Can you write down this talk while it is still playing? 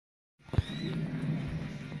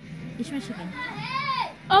It's my chicken.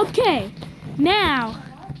 Okay, now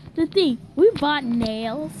the thing, we bought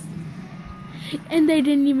nails and they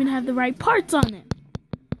didn't even have the right parts on them.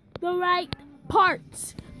 The right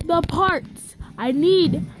parts. The parts. I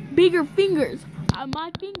need bigger fingers.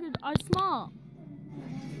 My fingers are small.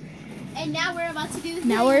 And now we're about to do the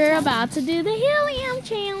Now we're about to do the helium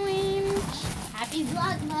challenge. Happy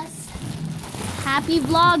Vlogmas. Happy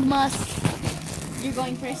Vlogmas. You're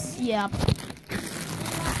going first? Yep.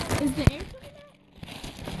 Is the air coming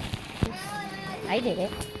out? I did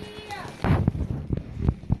it.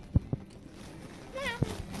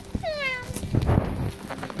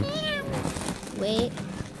 Wait.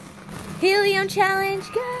 Helium challenge,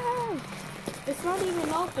 go! It's not even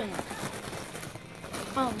open.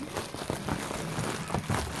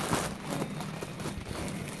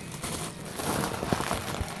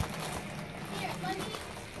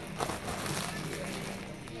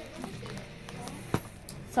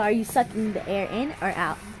 So are you sucking the air in or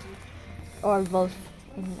out? Or both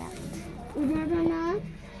in and out?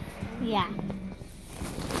 Yeah.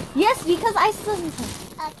 Yes, because I still need some.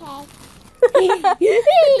 Okay.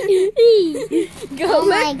 Go. Oh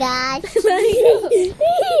my gosh.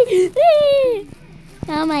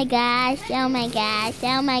 Oh my gosh. Oh my gosh.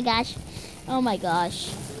 Oh my gosh. Oh my gosh.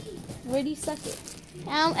 Where do you suck it?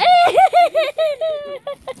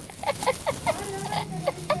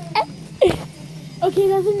 Okay,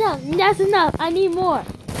 that's enough. That's enough. I need more.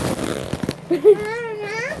 Is that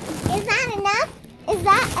enough? Is that enough? Is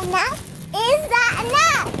that enough? Is that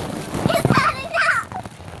enough?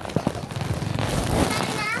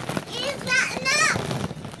 Is that enough?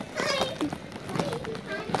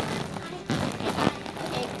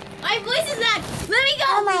 My voice is not. Let me go.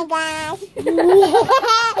 Oh my gosh.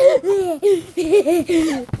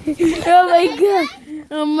 Oh my god.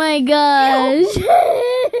 Oh my gosh.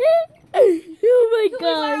 Oh my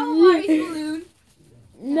gosh.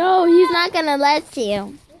 No, he's not gonna let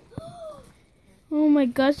you. Oh my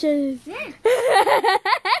gosh. Hi.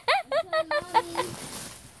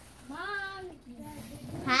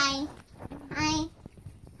 Hi. Hi.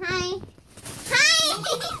 Hi.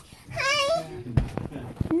 Hi.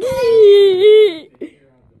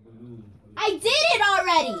 I did it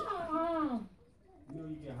already.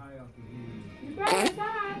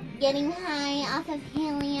 Getting high off of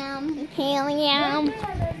helium. Helium.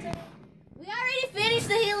 We already finished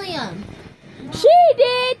the helium. She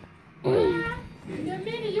did.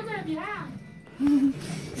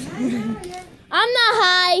 I'm not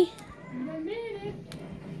high.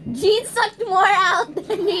 Gene sucked more out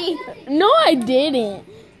than me. No, I didn't.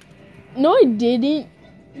 No, I didn't.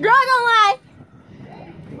 Girl, don't lie.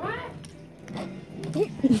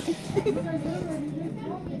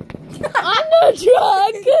 I'm not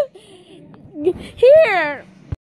drunk. Here.